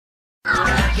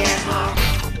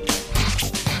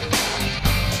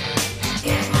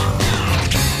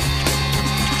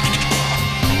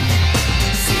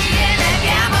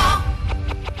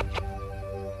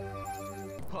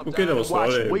Oké, dat was wel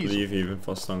lief, even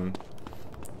vasthangen.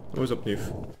 Nog eens opnieuw.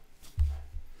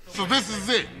 So this is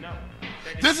it.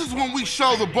 This is when we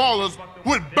show the ballers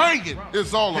what banging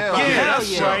is all about. Yeah,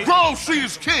 that's right. Grove Street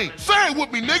is king. Say it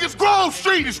with me, niggas. Grove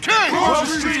Street is king. Grove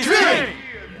Street is king.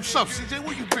 What's up, CJ?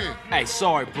 Where you been? Hey,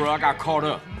 sorry, bro. I got caught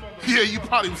up. Yeah, you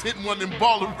probably was hitting one of them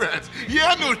baller rats. Yeah,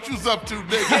 I know what you was up to,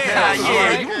 nigga.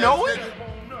 Yeah, you know it.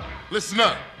 Listen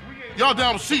up. Y'all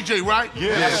down with CJ, right?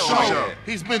 Yeah, sure.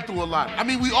 He's been through a lot. I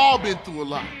mean, we all been through a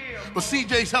lot. But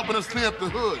CJ's helping us clean up the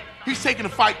hood. He's taking the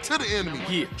fight to the enemy.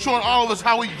 Yeah. Showing all of us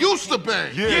how he used to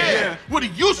bang. Yeah. What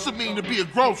it used to mean to be a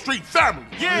Grove Street family.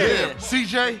 Yeah.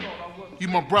 CJ, you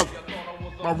my brother.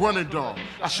 My running dog.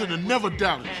 I should have never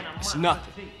doubted you. It's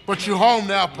nothing. But you're home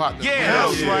now, partner. Yeah,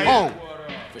 that's right. Home.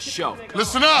 For sure.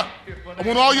 Listen up. I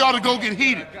want all y'all to go get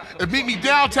heated and meet me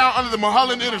downtown under the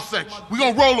Mulholland intersection. We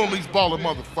gonna roll on these baller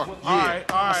motherfuckers. All right.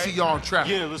 I see y'all in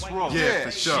traffic. Yeah, let's roll. Yeah,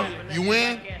 for sure. You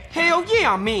in? Hell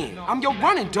yeah, I'm in. I'm your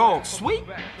running dog, sweet.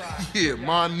 Yeah,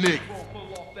 my nigga.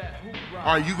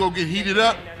 All right, you go get heated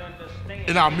up,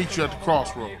 and I'll meet you at the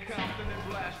crossroads.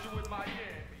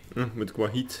 Moet ik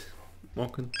wat heat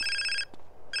maken?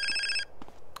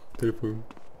 Telefoon.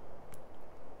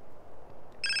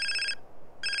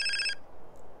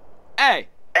 Hey.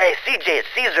 Hey, CJ, it's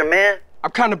Caesar, man.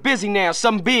 I'm kind of busy now.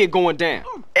 Something big going down.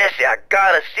 Essie, I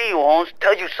gotta see you, Holmes.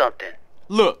 Tell you something.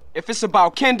 Look, if it's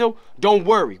about Kendall, don't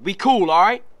worry. We cool, all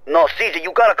right? No, Caesar,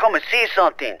 you gotta come and see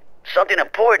something. Something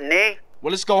important, eh?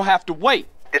 Well, it's gonna have to wait.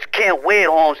 This can't wait,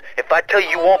 Holmes. If I tell you,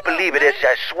 you won't believe it, Essie,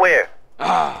 I swear.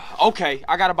 Okay.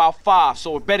 I got about 5,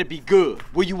 so it better be good.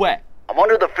 Where you at? I'm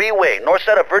under the freeway, north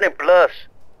side of Vernon Bluffs.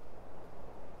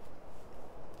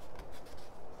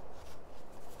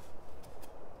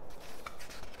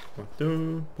 Wacht,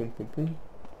 pom pom pom.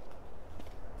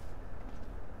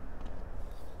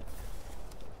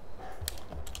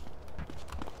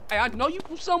 Hey, I know you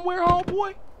from somewhere,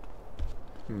 homeboy.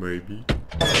 Maybe.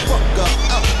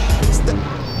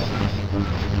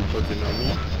 Looking at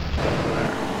me.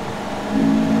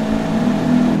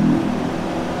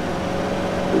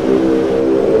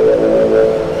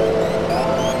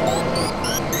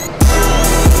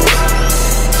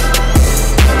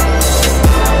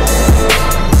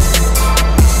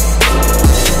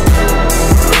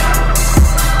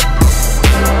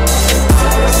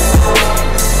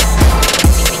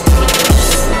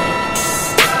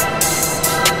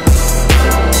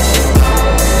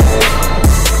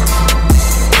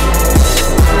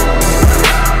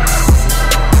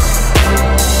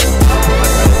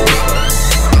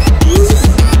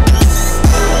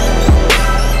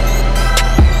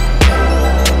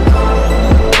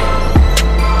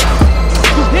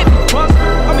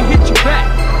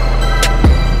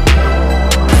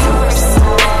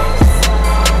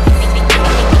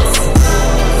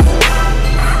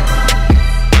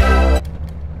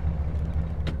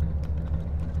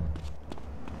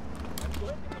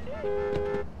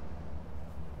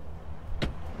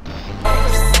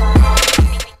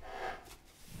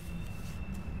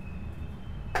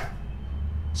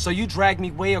 So you dragged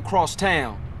me way across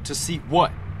town to see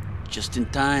what? Just in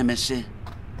time, Essie.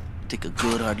 Take a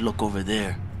good hard look over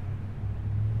there.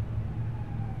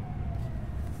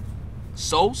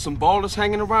 So, some ballers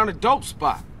hanging around a dope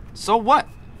spot. So what?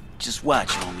 Just watch,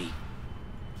 homie.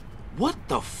 What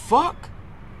the fuck?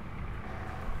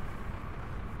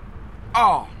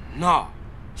 Oh, no.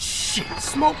 Shit,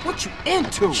 Smoke, what you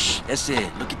into? Shh, that's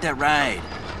it. Look at that ride.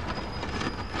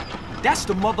 That's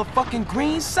the motherfucking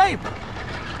green Saber.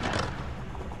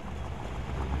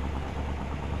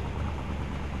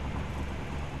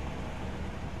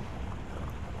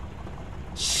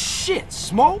 Shit,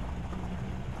 Smoke.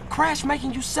 Crash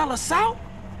making you sell us out?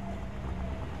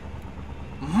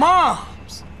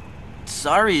 Moms!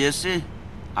 Sorry, Essie.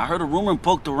 I heard a rumor and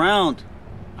poked around.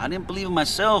 I didn't believe it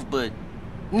myself, but...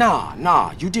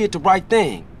 Nah, you did the right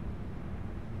thing.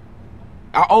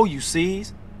 I owe you,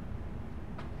 C's.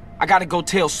 I gotta go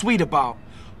tell Sweet about...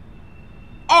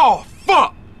 Oh,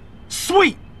 fuck!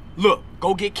 Sweet! Look,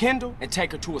 go get Kendall and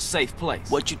take her to a safe place.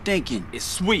 What you thinking? It's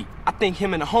Sweet. I think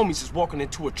him and the homies is walking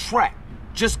into a trap.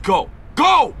 Just go.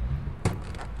 Go!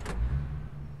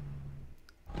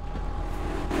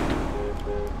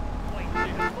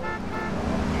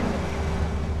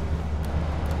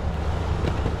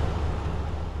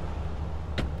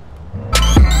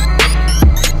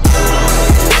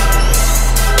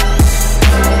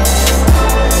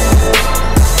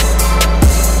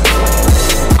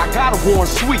 Warren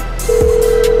Sweet.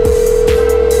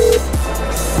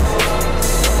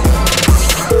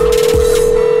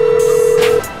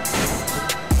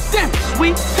 Damn it,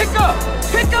 Sweet. Pick up.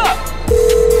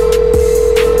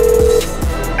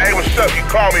 up. You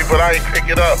call me, but I ain't pick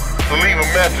it up. So leave a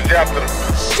message after the...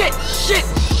 Shit!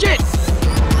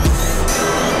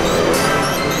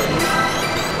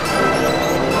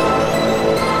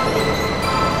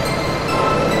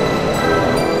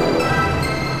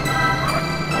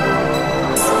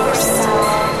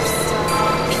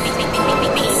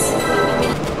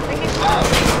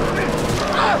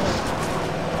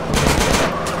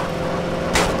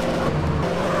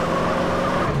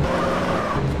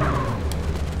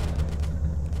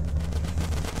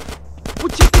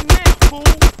 What you think now, fool?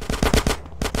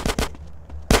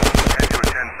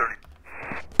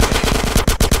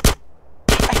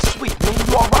 Hey, sweet man,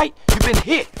 you alright? You been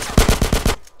hit.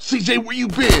 CJ, where you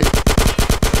been?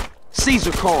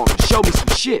 Caesar called and showed me some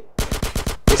shit.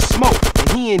 It's Smoke, and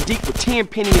he in deep with 10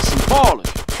 Penny and some ballers.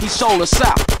 He sold us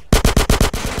out.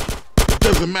 It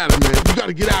doesn't matter, man. You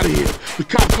gotta get out of here. The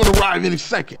cops gonna arrive any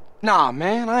second. Nah,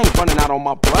 man, I ain't running out on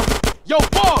my brother. Yo,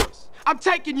 boys, I'm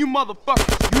taking you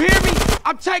motherfuckers. You hear me?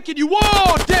 I'm taking you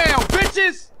all down,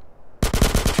 bitches!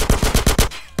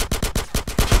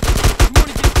 You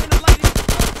wanna get ventilated?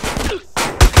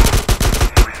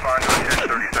 We find on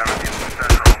 1037 Houston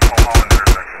Central, Mulholland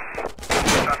intersection.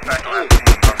 Suspect last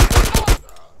seen on foot.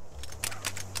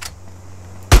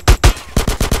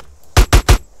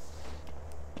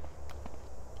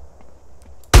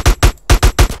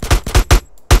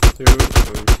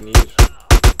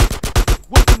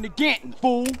 Welcome to Ganton,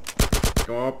 fool.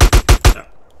 Go up. Ja.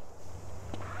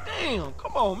 Damn,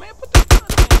 come on, man, put the gun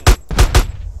down.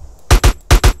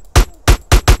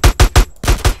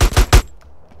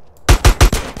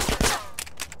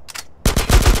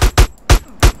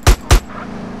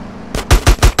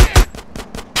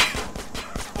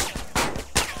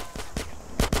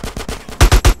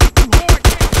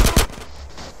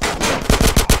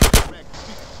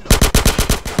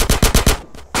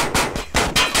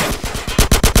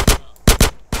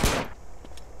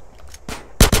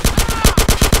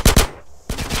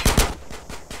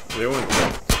 Leon.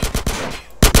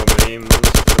 Probleem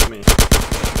met me.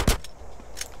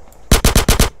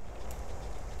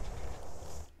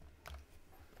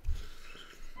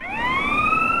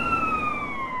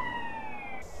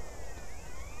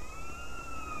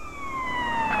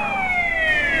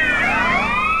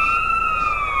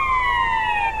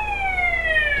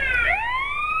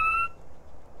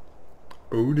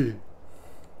 Odie.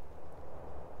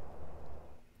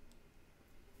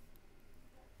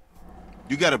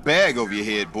 You got a bag over your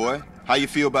head, boy. How you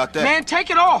feel about that? Man, take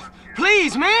it off.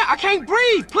 Please, man. I can't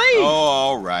breathe. Please. Oh,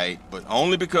 all right. But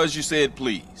only because you said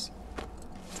please.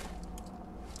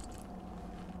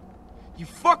 You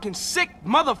fucking sick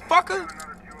motherfucker.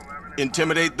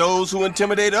 Intimidate those who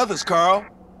intimidate others, Carl.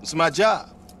 It's my job.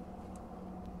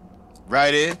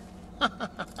 Right, Ed?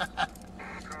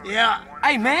 Yeah.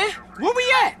 Hey, man. Where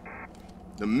we at?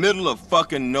 The middle of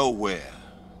fucking nowhere.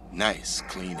 Nice,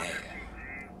 clean air.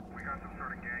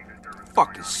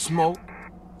 Fucking Smoke.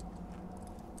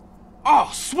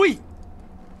 Oh, sweet.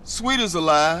 Sweet is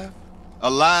alive.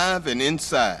 Alive and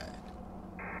inside.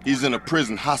 He's in a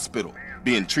prison hospital,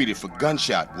 being treated for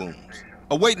gunshot wounds.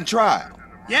 Awaiting trial.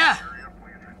 Yeah.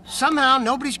 Somehow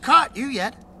nobody's caught you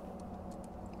yet.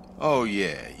 Oh,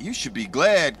 yeah. You should be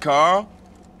glad, Carl.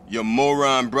 Your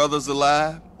moron brother's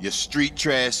alive. Your street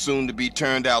trash soon-to-be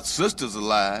turned-out sister's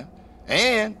alive.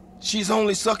 And she's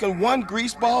only sucking one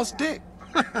greaseball's dick.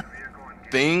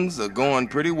 Things are going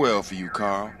pretty well for you,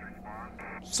 Carl.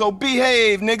 So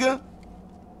behave, nigga.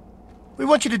 We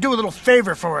want you to do a little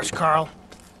favor for us, Carl.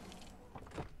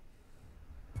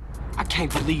 I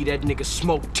can't believe that nigga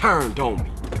Smoke turned on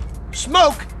me.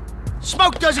 Smoke?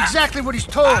 Smoke does exactly what he's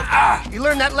told. He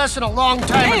learned that lesson a long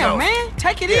time ago. Damn, man.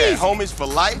 Take it Yeah, easy. homies for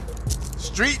life.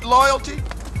 Street loyalty.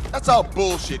 That's all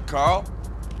bullshit, Carl.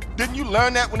 Didn't you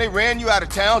learn that when they ran you out of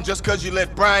town just because you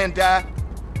let Brian die?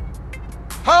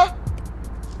 Huh?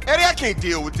 Eddie, I can't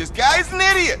deal with this guy. He's an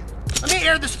idiot. Let me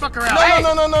air this fucker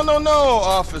out. No,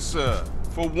 officer.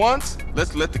 For once,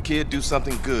 let's let the kid do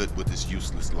something good with his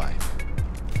useless life.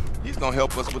 He's gonna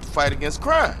help us with the fight against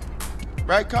crime.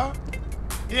 Right, Carl?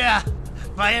 Yeah,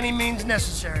 by any means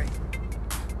necessary.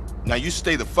 Now you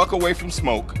stay the fuck away from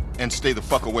Smoke and stay the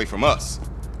fuck away from us.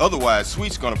 Otherwise,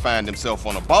 Sweet's gonna find himself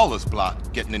on a baller's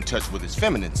block getting in touch with his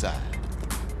feminine side.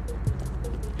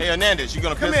 Hey, Hernandez, you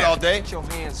gonna Come piss here. all day? Get your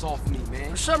hands off me,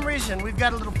 man. For some reason, we've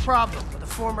got a little problem with a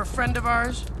former friend of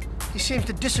ours. He seems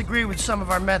to disagree with some of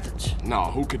our methods. No,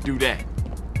 who could do that?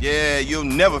 Yeah, you'll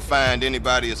never find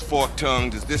anybody as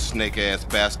fork-tongued as this snake-ass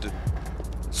bastard.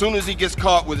 Soon as he gets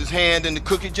caught with his hand in the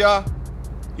cookie jar,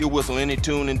 he'll whistle any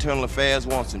tune Internal Affairs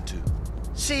wants him to.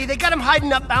 See, they got him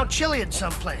hiding up Mount Chiliad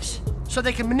someplace, so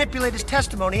they can manipulate his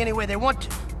testimony any way they want to.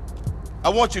 I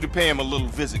want you to pay him a little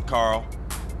visit, Carl,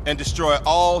 and destroy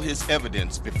all his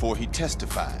evidence before he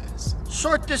testifies.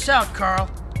 Sort this out, Carl,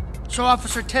 so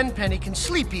Officer Tenpenny can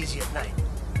sleep easy at night.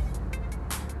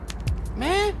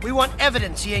 Man, we want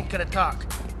evidence he ain't gonna talk.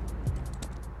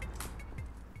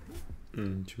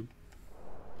 True.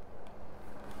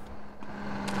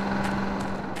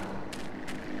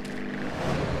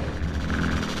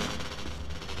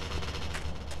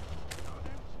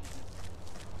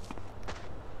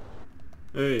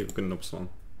 Hey, we kunnen opslaan.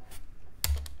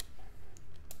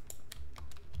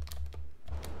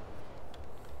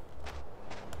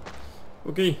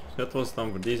 Oké, dat was het dan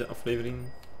voor deze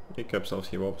aflevering. Ik heb zelfs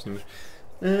geen wapens meer.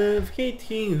 Vergeet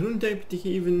geen groen duimpje te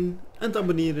geven en te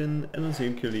abonneren. En dan zie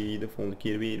ik jullie de volgende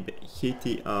keer weer bij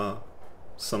GTA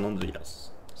San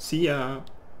Andreas. See ya!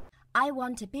 I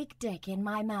want a big dick in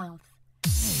my mouth.